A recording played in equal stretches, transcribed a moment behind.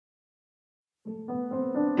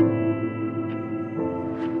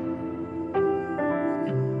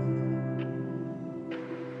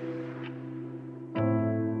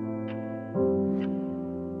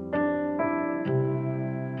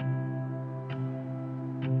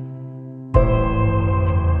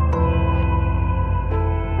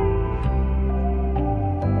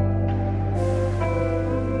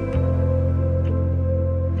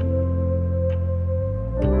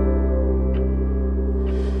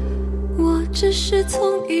只是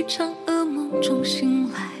从一场噩梦中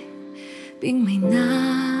醒来，并没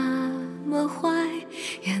那么坏，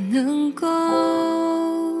也能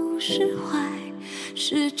够释怀。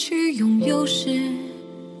失去拥有时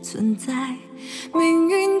存在，命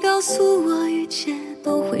运告诉我一切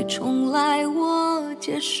都会重来，我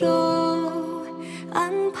接受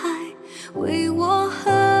安排，为我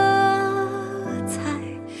喝彩，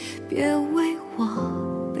别为我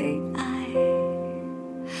悲哀。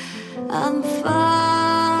I'm fine,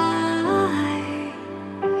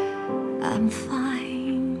 I'm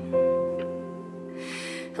fine,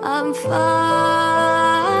 I'm fine,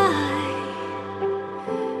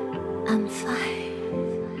 I'm fine。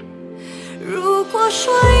 如果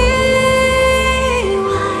说意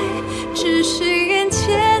外只是眼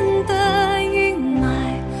前的阴霾，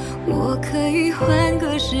我可以换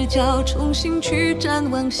个视角，重新去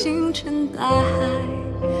展望星辰大海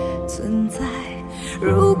存在。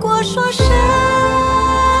如果说伤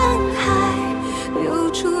害留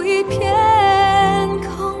出一片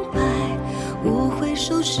空白，我会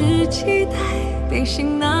收拾期待，背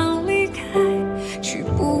行囊离开，去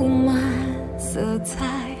补满色彩。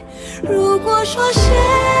如果说现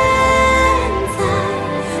在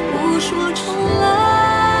不说重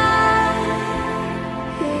来，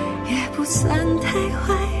也不算太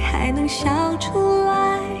坏，还能笑出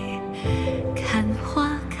来，看花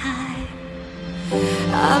开。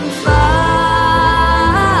I'm fine,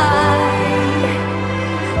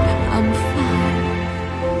 I'm fine,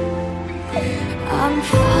 I'm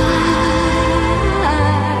fine,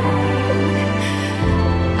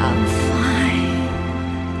 I'm fine。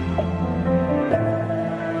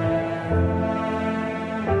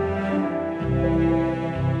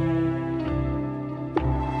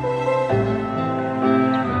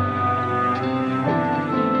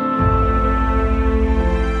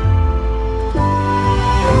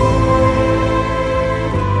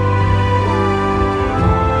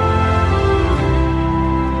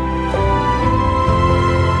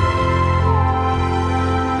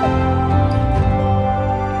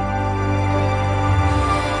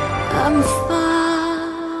 I'm fine,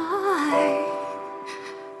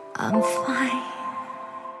 I'm fine,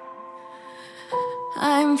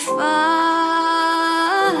 I'm fine,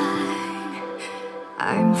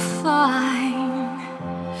 I'm fine。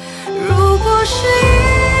 如果是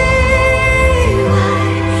意外，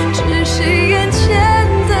只是眼前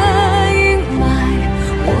的阴霾，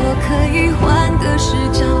我可以换个视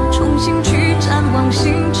角，重新去展望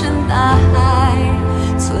星辰大海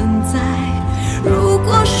存在。如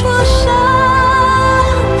果说伤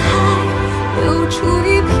害留出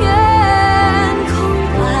一片空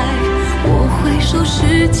白，我会收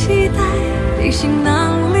拾期待，背行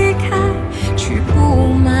囊离开，去补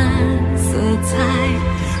满色彩。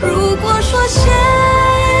如果说现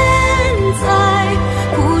在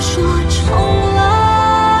不说重来，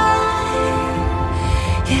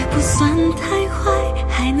也不算太坏，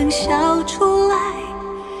还能笑出来，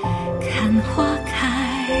看花开。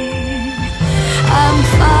I'm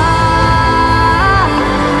fine,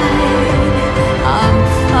 I'm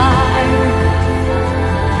fine,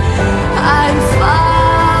 I'm fine,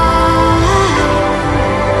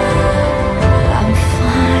 I'm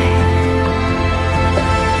fine。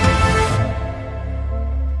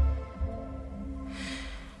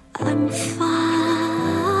 I'm fine。